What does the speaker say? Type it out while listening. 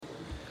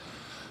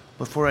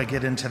Before I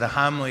get into the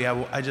homily,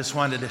 I just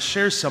wanted to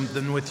share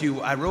something with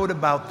you. I wrote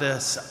about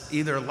this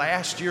either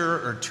last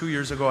year or 2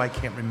 years ago, I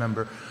can't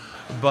remember,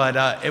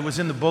 but it was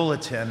in the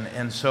bulletin,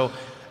 and so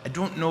I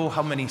don't know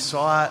how many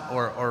saw it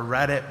or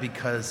read it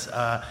because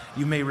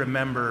you may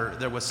remember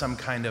there was some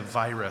kind of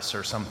virus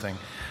or something.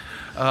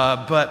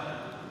 But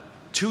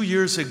 2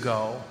 years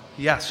ago,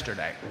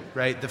 yesterday,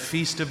 right, the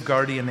Feast of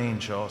Guardian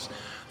Angels,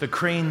 the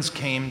Cranes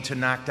came to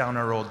knock down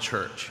our old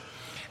church.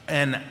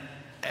 And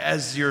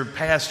as your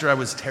pastor, I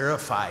was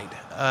terrified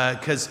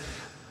because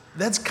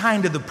that's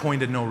kind of the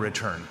point of no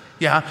return.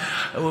 Yeah,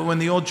 when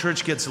the old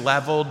church gets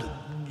leveled,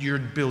 you're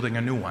building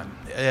a new one.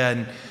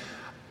 And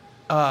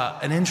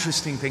an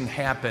interesting thing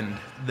happened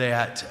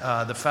that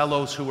the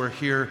fellows who were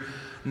here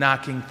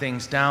knocking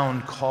things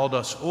down called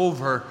us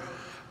over,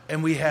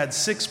 and we had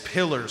 6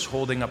 pillars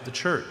holding up the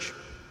church.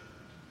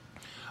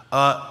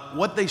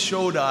 What they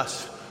showed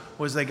us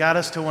was they got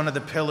us to one of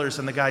the pillars,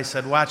 and the guy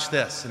said, "Watch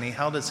this," and he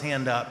held his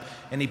hand up,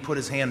 and he put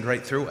his hand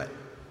right through it.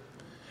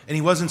 And he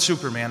wasn't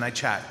Superman, I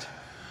checked.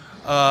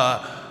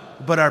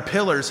 But our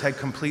pillars had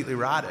completely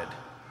rotted,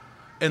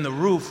 and the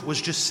roof was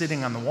just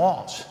sitting on the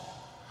walls.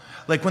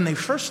 Like when they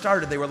first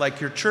started, they were like,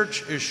 "Your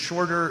church is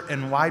shorter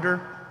and wider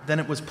than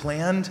it was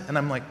planned," and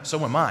I'm like,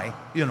 "So am I,"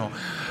 you know.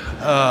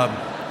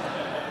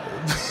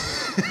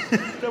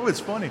 That was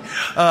funny.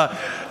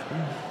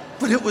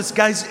 But it was,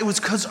 guys, it was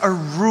because our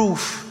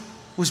roof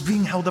was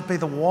being held up by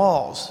the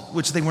walls,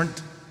 which they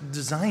weren't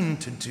designed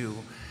to do.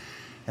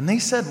 And they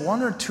said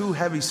 1 or 2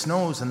 heavy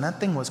snows, and that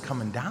thing was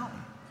coming down.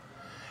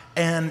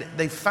 And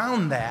they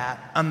found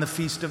that on the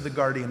Feast of the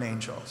Guardian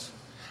Angels.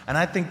 And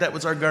I think that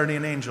was our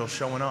guardian angel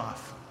showing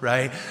off,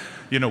 right?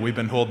 You know, we've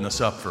been holding this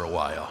up for a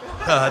while,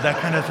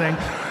 that kind of thing.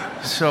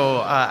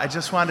 So I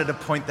just wanted to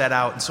point that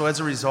out. And so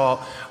as a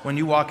result, when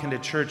you walk into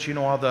church, you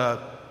know all the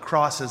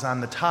crosses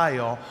on the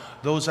tile,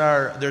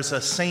 there's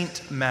a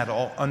saint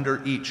medal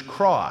under each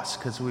cross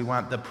because we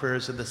want the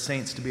prayers of the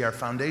saints to be our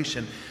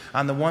foundation.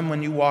 On the one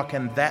when you walk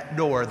in that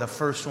door, the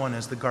first one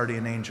is the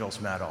Guardian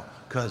Angels medal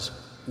because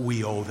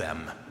we owe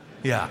them.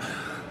 Yeah.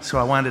 So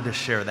I wanted to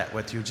share that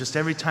with you. Just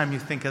every time you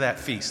think of that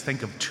feast,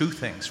 think of 2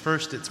 things.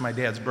 First, it's my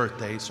dad's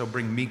birthday, so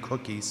bring me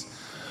cookies.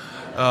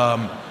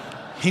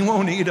 He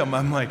won't eat them.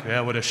 I'm like,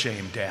 yeah, what a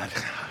shame, Dad.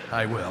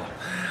 I will.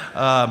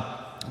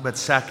 But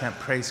second,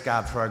 praise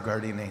God for our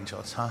guardian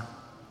angels, huh?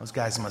 Those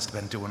guys must have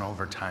been doing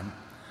overtime.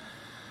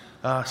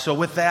 So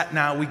with that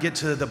now, we get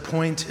to the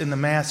point in the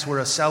Mass where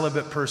a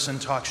celibate person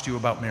talks to you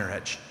about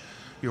marriage.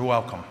 You're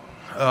welcome.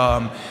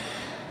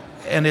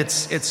 And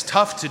it's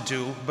tough to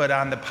do, but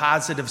on the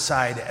positive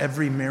side,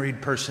 every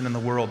married person in the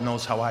world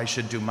knows how I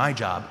should do my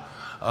job.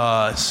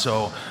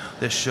 So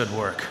this should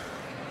work.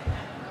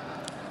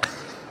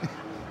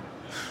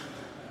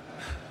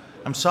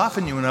 I'm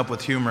softening you up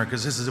with humor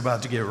because this is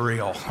about to get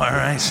real, all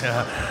right?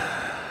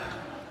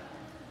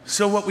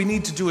 So what we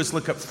need to do is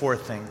look at 4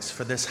 things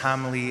for this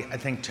homily, I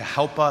think, to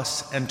help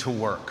us and to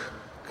work,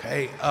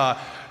 okay?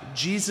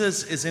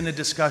 Jesus is in a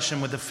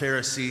discussion with the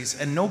Pharisees,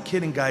 and no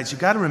kidding, guys, you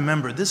got to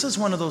remember, this is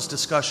one of those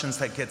discussions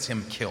that gets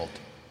him killed.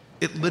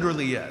 It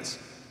literally is.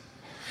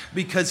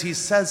 Because he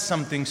says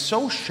something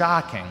so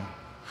shocking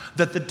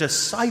that the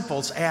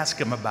disciples ask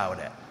him about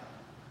it.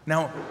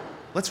 Now,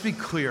 let's be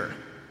clear.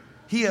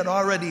 He had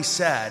already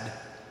said,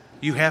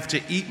 "You have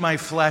to eat my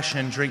flesh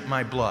and drink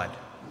my blood."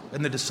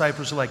 And the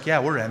disciples are like, "Yeah,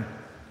 we're in."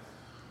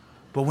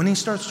 But when he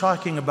starts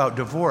talking about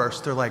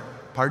divorce, they're like,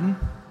 "Pardon?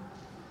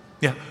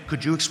 Yeah,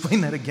 could you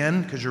explain that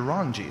again? Because you're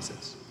wrong,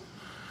 Jesus."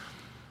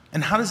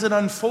 And how does it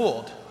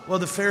unfold? Well,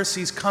 the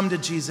Pharisees come to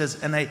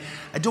Jesus, and I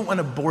don't want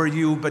to bore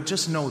you, but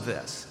just know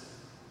this.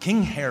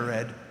 King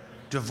Herod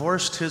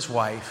divorced his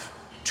wife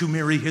to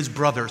marry his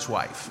brother's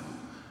wife.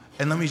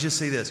 And let me just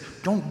say this,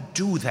 don't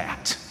do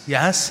that,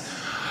 yes?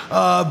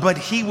 But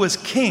he was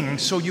king,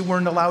 so you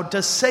weren't allowed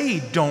to say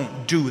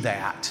don't do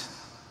that.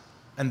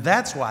 And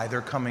that's why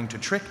they're coming to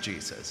trick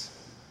Jesus.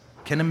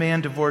 Can a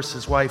man divorce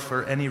his wife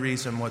for any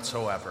reason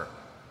whatsoever?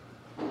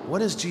 What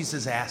does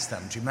Jesus ask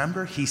them? Do you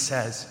remember? He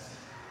says,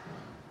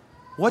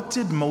 "What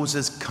did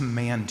Moses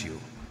command you?"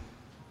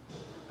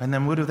 And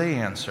then what do they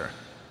answer?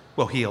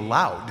 Well, he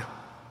allowed.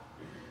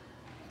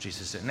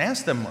 Jesus didn't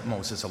ask them what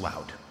Moses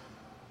allowed.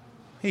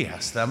 He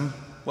asked them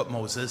what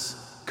Moses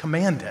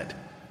commanded.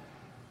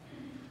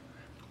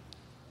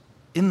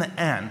 In the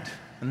end,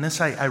 and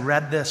this I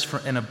read this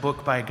in a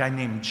book by a guy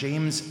named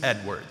James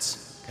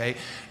Edwards. Okay?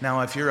 Now,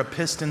 if you're a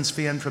Pistons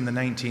fan from the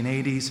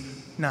 1980s,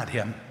 not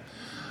him.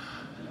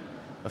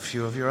 A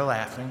few of you are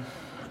laughing.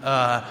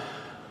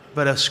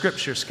 But a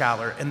scripture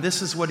scholar. And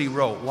this is what he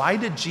wrote. Why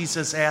did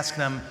Jesus ask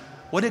them,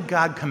 "What did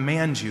God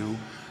command you?"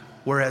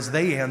 Whereas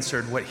they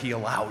answered what he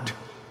allowed.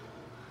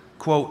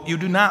 Quote, "You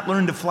do not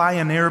learn to fly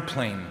an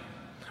airplane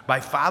by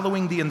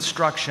following the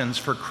instructions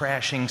for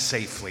crashing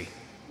safely.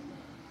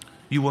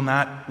 You will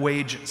not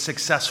wage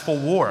successful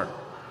war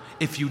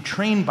if you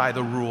train by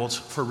the rules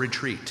for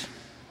retreat.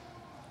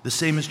 The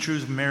same is true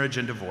of marriage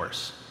and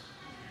divorce.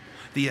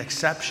 The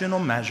exceptional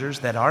measures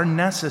that are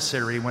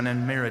necessary when a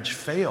marriage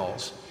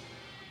fails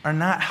are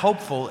not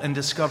helpful in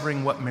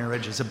discovering what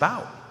marriage is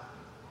about.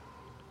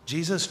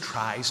 Jesus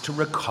tries to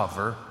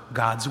recover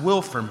God's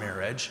will for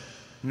marriage,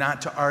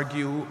 not to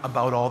argue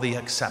about all the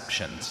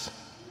exceptions.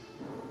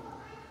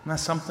 Isn't that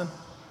something?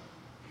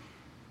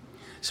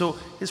 So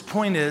his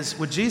point is,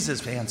 what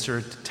Jesus'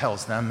 answer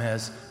tells them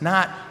is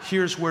not,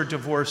 here's where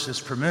divorce is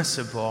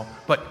permissible,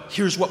 but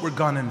here's what we're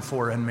gunning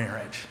for in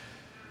marriage.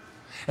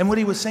 And what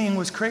he was saying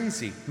was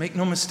crazy, make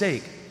no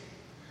mistake.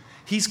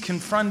 He's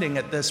confronting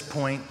at this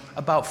point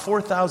about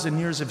 4,000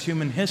 years of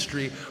human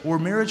history where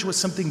marriage was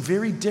something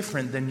very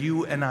different than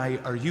you and I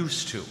are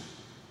used to.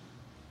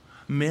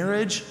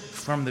 Marriage,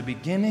 from the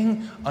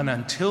beginning and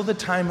until the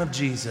time of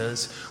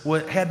Jesus,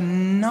 had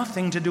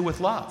nothing to do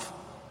with love.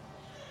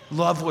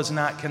 Love was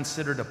not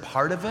considered a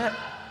part of it.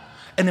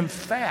 And in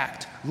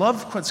fact,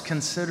 love was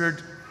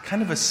considered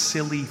kind of a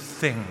silly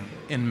thing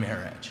in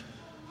marriage.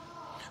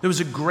 There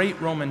was a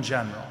great Roman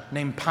general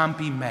named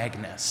Pompey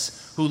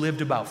Magnus who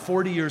lived about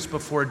 40 years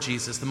before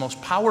Jesus, the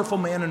most powerful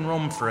man in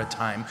Rome for a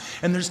time.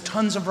 And there's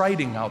tons of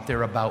writing out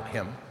there about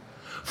him.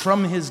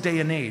 From his day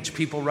and age,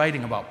 people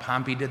writing about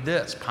Pompey did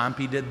this,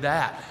 Pompey did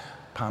that.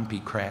 Pompey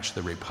crashed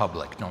the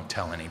Republic, don't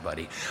tell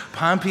anybody.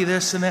 Pompey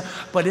this and that.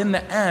 But in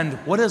the end,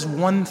 what is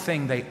one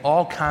thing they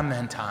all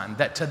comment on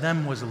that to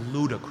them was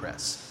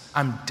ludicrous?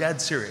 I'm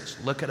dead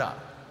serious, look it up.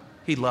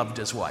 He loved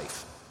his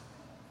wife.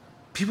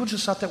 People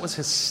just thought that was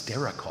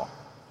hysterical.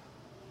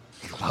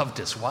 He loved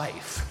his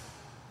wife.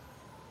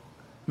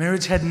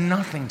 Marriage had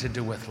nothing to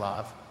do with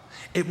love.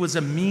 It was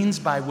a means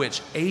by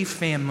which a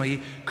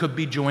family could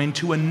be joined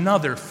to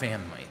another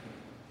family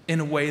in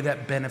a way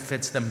that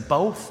benefits them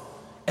both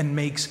and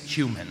makes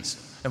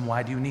humans. And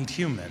why do you need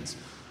humans?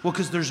 Well,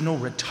 because there's no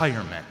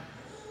retirement.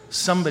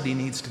 Somebody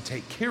needs to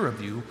take care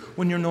of you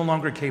when you're no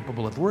longer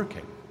capable of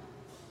working.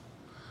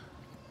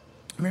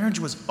 Marriage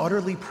was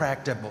utterly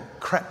practical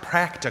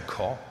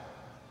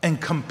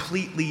and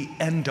completely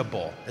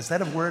endable. Is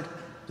that a word?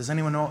 Does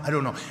anyone know? I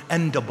don't know.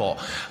 Endable.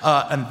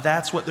 And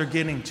that's what they're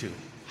getting to.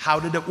 How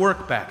did it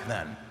work back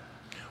then?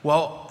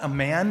 Well, a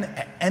man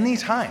at any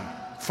time,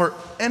 for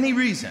any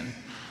reason,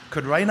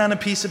 could write on a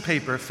piece of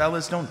paper,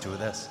 fellas, don't do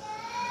this,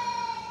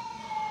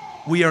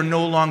 we are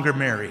no longer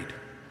married,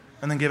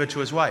 and then give it to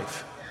his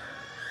wife.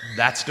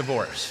 That's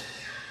divorce.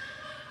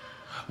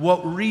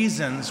 What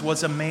reasons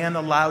was a man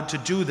allowed to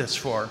do this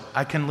for?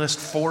 I can list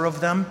 4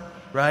 of them,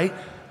 right?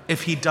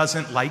 If he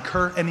doesn't like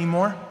her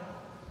anymore.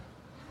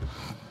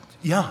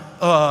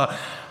 Yeah.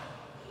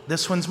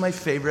 This one's my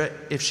favorite.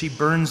 If she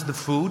burns the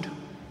food.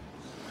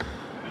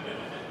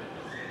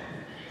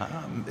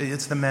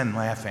 It's the men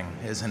laughing,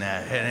 isn't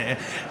it?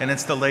 And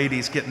it's the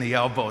ladies getting the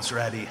elbows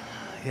ready.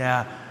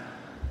 Yeah.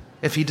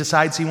 If he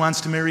decides he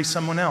wants to marry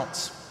someone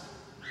else.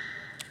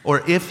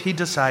 Or if he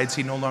decides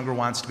he no longer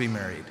wants to be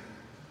married.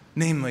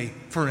 Namely,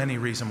 for any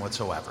reason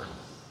whatsoever.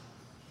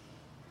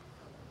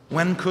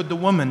 When could the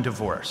woman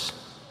divorce?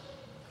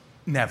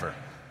 Never.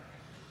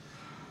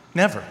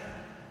 Never.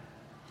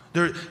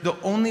 The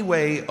only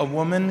way a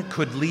woman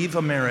could leave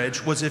a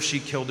marriage was if she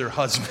killed her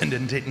husband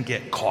and didn't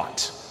get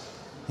caught.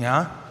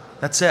 Yeah?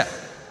 That's it.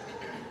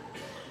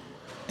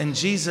 And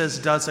Jesus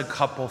does a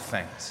couple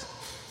things.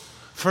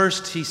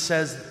 First, he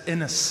says,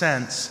 in a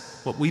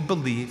sense, what we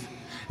believe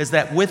is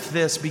that with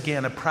this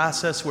began a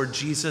process where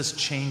Jesus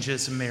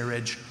changes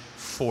marriage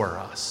for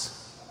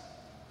us.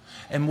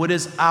 And what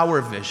is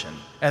our vision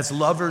as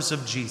lovers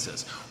of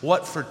Jesus?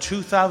 What for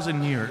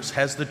 2,000 years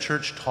has the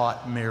church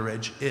taught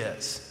marriage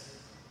is?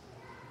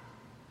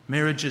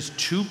 Marriage is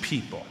 2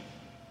 people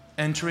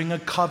entering a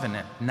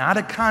covenant, not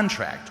a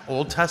contract.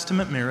 Old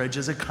Testament marriage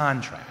is a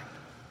contract.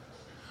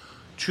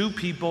 2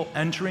 people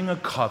entering a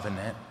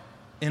covenant,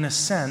 in a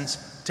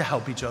sense, to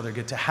help each other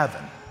get to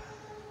heaven.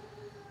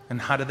 And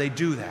how do they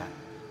do that?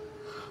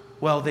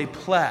 Well, they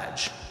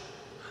pledge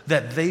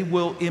that they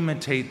will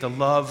imitate the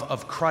love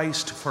of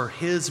Christ for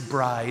his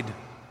bride,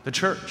 the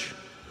church.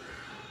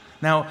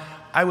 Now,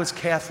 I was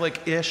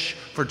Catholic-ish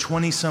for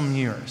 20-some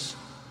years.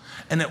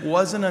 And it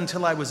wasn't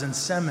until I was in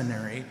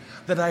seminary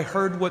that I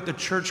heard what the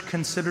church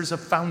considers a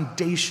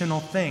foundational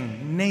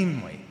thing,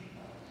 namely,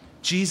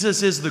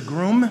 Jesus is the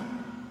groom,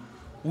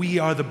 we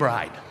are the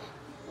bride.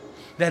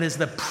 That is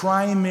the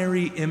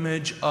primary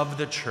image of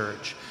the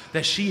church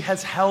that she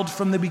has held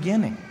from the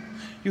beginning.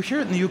 You hear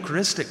it in the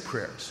Eucharistic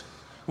prayers.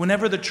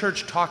 Whenever the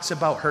church talks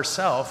about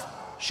herself,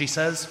 she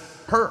says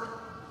her.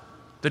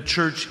 The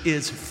church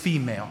is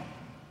female.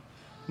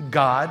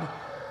 God,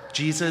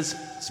 Jesus,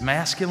 is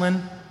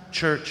masculine,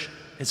 church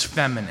is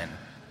feminine.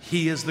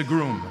 He is the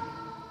groom.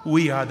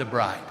 We are the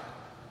bride.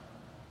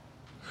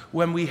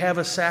 When we have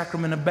a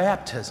sacrament of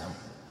baptism,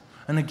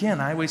 and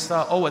again, I always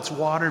thought, it's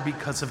water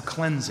because of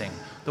cleansing.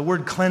 The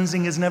word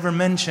cleansing is never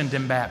mentioned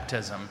in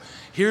baptism.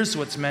 Here's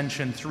what's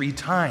mentioned 3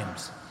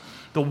 times.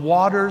 The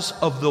waters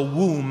of the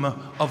womb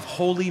of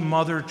Holy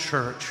Mother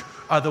Church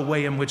are the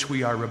way in which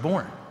we are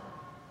reborn.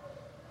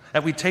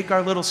 That we take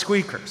our little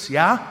squeakers,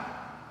 yeah?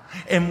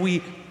 And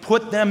we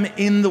put them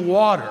in the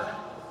water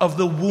of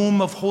the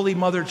womb of Holy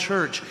Mother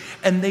Church,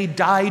 and they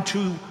die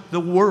to the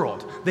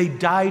world. They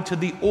die to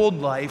the old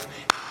life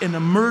and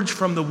emerge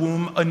from the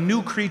womb a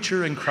new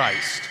creature in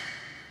Christ.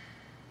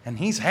 And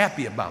he's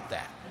happy about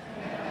that.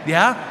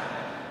 Yeah?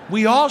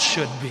 We all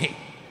should be.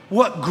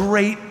 What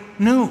great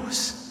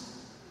news.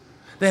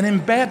 That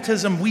in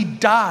baptism we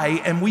die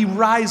and we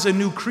rise a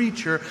new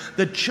creature,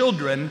 the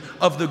children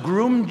of the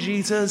groom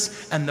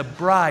Jesus and the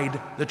bride,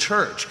 the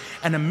church.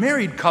 And a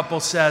married couple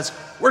says,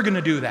 we're going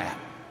to do that.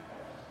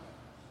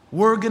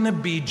 We're going to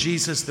be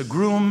Jesus the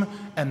groom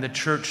and the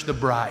church the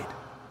bride.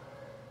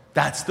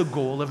 That's the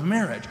goal of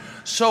marriage.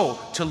 So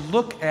to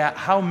look at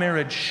how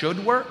marriage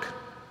should work,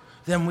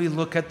 then we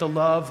look at the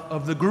love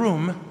of the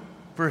groom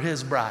for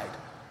his bride.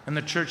 And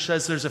the church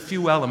says there's a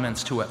few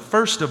elements to it.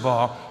 First of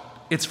all,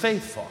 it's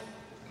faithful.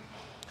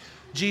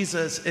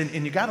 Jesus,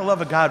 and you got to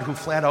love a God who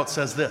flat out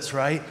says this,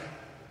 right?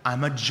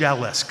 I'm a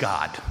jealous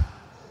God,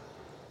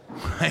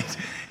 right?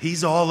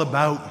 He's all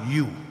about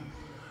you.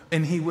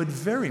 And he would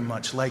very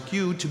much like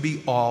you to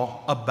be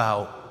all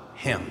about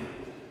him.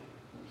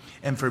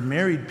 And for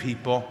married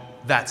people,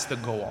 that's the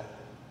goal.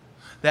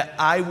 That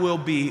I will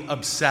be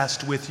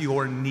obsessed with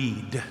your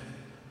need.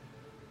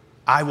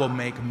 I will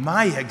make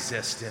my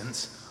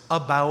existence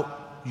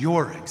about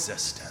your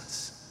existence.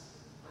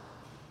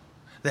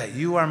 That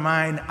you are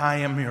mine, I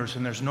am yours,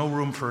 and there's no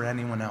room for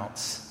anyone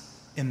else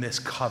in this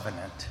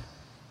covenant.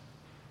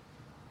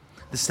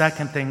 The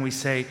second thing we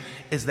say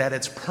is that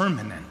it's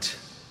permanent.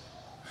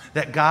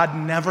 That God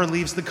never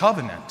leaves the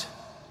covenant,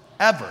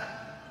 ever.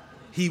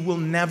 He will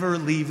never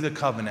leave the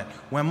covenant.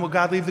 When will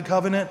God leave the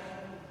covenant?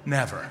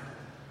 Never.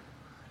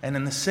 And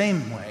in the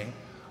same way,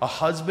 a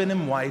husband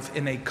and wife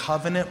in a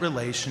covenant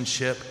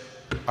relationship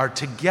are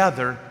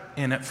together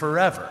in it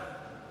forever.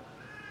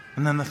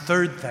 And then the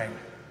third thing,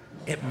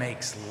 it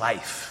makes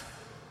life.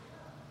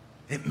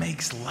 It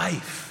makes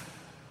life.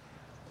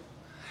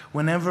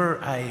 Whenever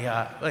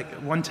like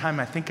one time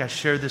I think I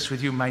shared this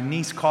with you, my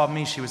niece called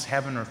me. She was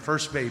having her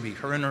first baby,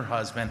 her and her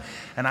husband.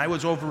 And I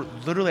was over,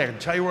 literally, I can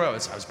tell you where I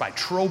was. I was by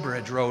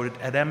Trowbridge Road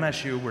at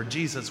MSU where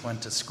Jesus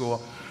went to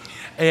school.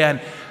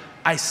 And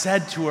I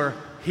said to her,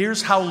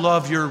 here's how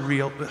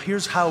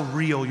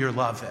real your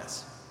love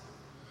is.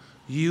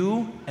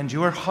 You and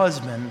your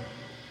husband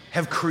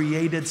have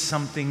created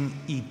something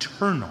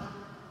eternal.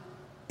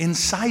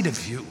 Inside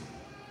of you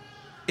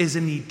is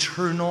an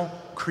eternal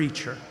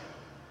creature.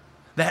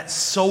 That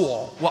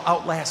soul will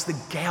outlast the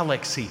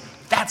galaxy.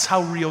 That's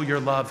how real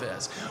your love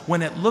is.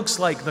 When it looks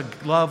like the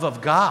love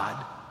of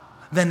God,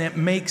 then it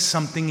makes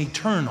something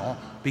eternal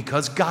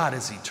because God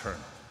is eternal.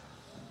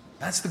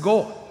 That's the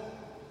goal.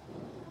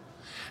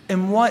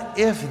 And what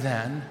if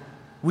then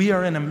we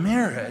are in a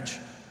marriage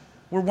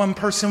where one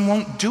person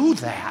won't do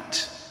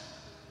that,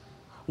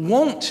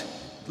 won't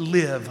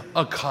live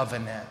a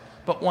covenant,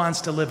 but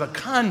wants to live a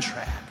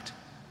contract?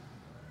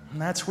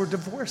 And that's where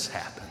divorce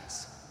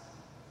happens.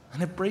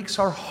 And it breaks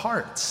our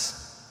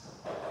hearts.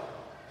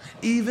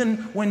 Even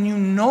when you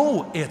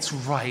know it's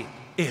right,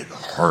 it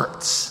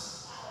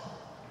hurts.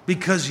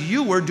 Because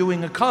you were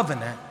doing a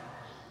covenant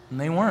and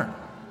they weren't.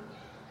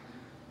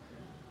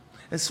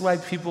 That's why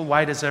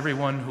why does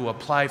everyone who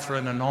apply for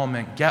an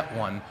annulment get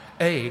one?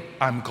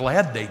 I'm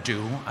glad they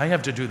do. I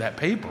have to do that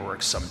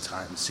paperwork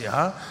sometimes,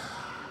 yeah?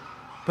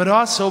 But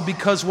also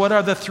because what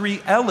are the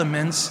three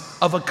elements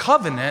of a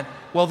covenant?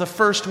 Well, the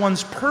first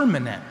one's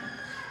permanent.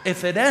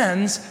 If it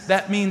ends,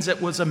 that means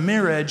it was a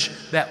marriage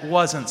that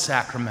wasn't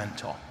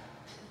sacramental.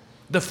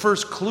 The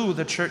first clue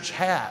the church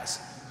has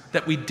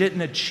that we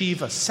didn't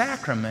achieve a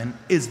sacrament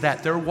is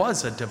that there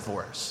was a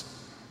divorce.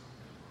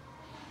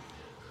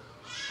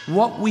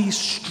 What we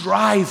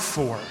strive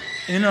for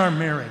in our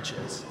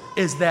marriages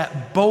is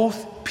that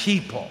both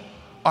people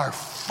are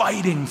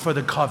fighting for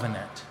the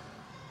covenant,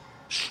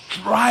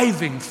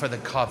 striving for the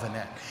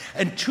covenant.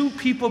 And two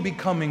people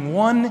becoming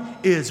one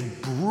is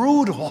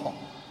brutal.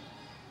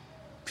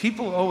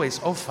 People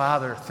always, oh,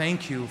 Father,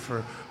 thank you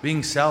for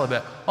being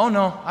celibate. Oh,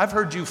 no, I've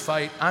heard you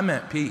fight. I'm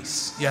at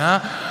peace.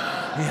 Yeah?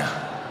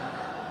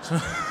 Yeah. So,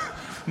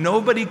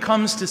 nobody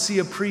comes to see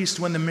a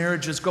priest when the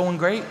marriage is going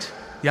great.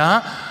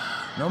 Yeah?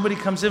 Nobody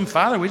comes in,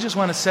 Father, we just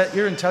want to sit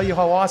here and tell you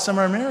how awesome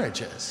our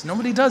marriage is.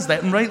 Nobody does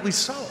that, and rightly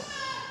so.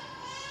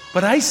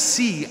 But I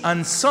see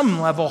on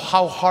some level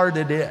how hard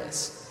it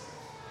is.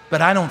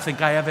 But I don't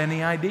think I have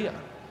any idea.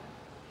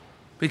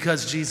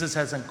 Because Jesus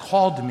hasn't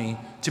called me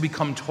to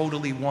become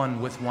totally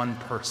one with one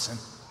person.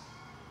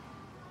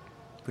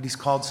 But he's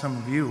called some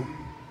of you,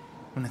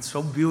 and it's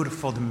so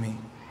beautiful to me.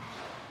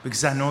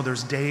 Because I know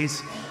there's days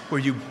where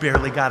you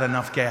barely got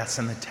enough gas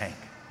in the tank.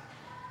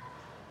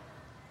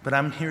 But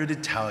I'm here to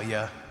tell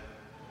you,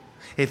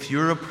 if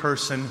you're a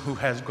person who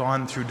has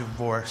gone through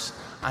divorce,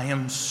 I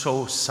am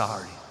so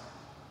sorry.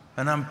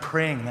 And I'm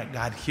praying that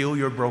God heal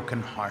your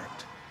broken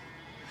heart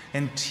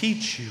and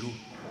teach you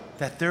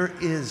that there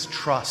is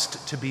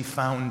trust to be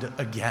found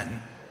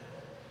again.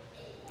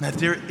 That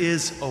there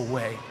is a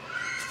way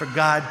for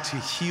God to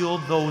heal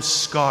those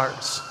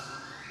scars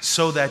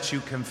so that you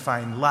can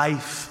find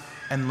life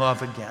and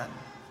love again.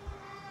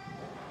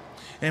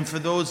 And for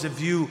those of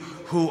you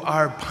who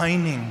are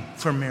pining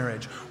for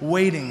marriage,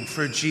 waiting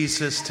for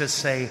Jesus to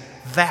say,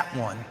 that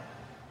one,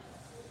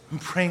 I'm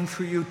praying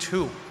for you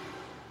too.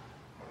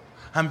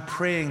 I'm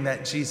praying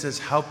that Jesus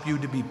help you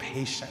to be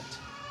patient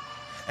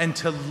and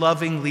to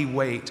lovingly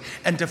wait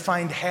and to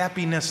find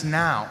happiness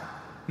now,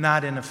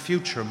 not in a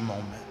future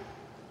moment.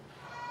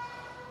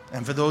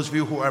 And for those of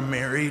you who are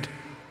married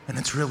and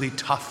it's really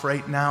tough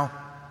right now,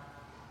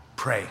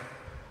 pray.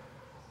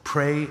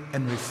 Pray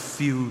and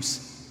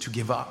refuse to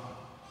give up.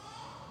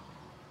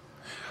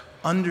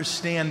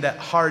 Understand that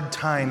hard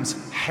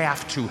times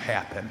have to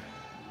happen.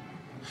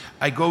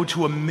 I go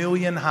to 1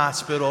 million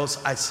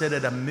hospitals, I sit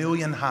at 1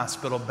 million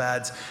hospital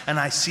beds, and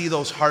I see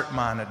those heart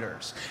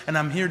monitors. And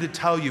I'm here to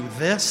tell you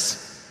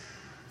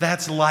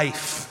that's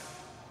life.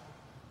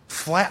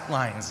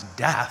 Flatline's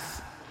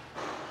death.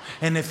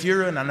 And if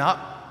you're in an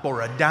up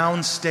or a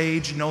down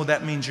stage, know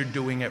that means you're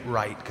doing it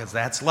right, because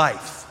that's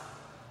life.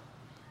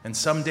 And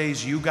some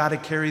days you got to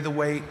carry the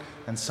weight,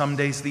 and some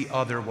days the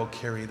other will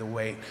carry the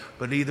weight.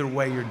 But either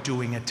way, you're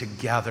doing it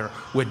together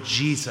with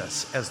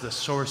Jesus as the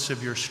source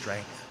of your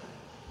strength.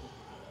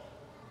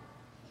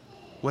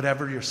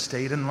 Whatever your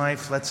state in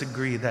life, let's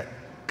agree that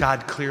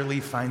God clearly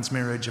finds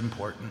marriage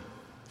important.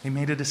 He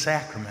made it a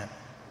sacrament.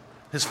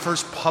 His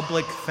first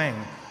public thing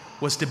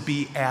was to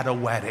be at a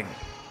wedding.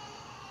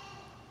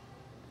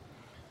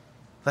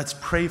 Let's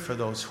pray for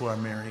those who are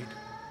married.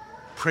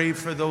 Pray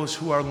for those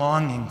who are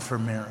longing for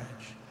marriage.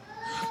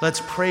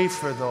 Let's pray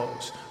for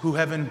those who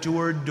have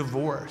endured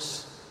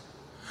divorce,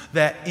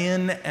 that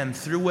in and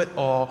through it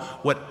all,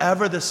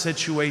 whatever the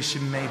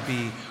situation may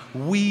be,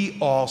 we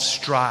all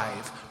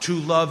strive to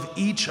love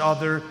each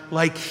other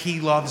like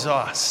He loves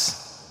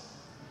us,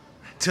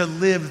 to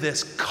live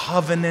this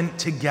covenant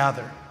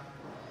together,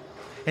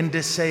 and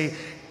to say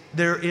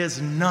there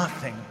is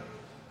nothing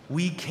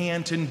we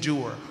can't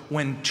endure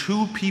when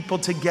two people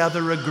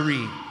together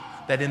agree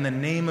that in the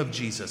name of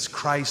Jesus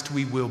Christ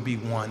we will be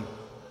one.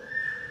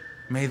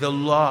 May the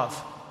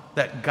love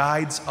that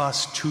guides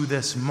us to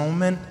this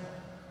moment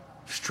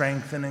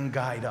strengthen and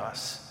guide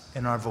us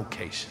in our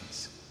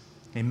vocations.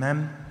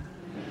 Amen.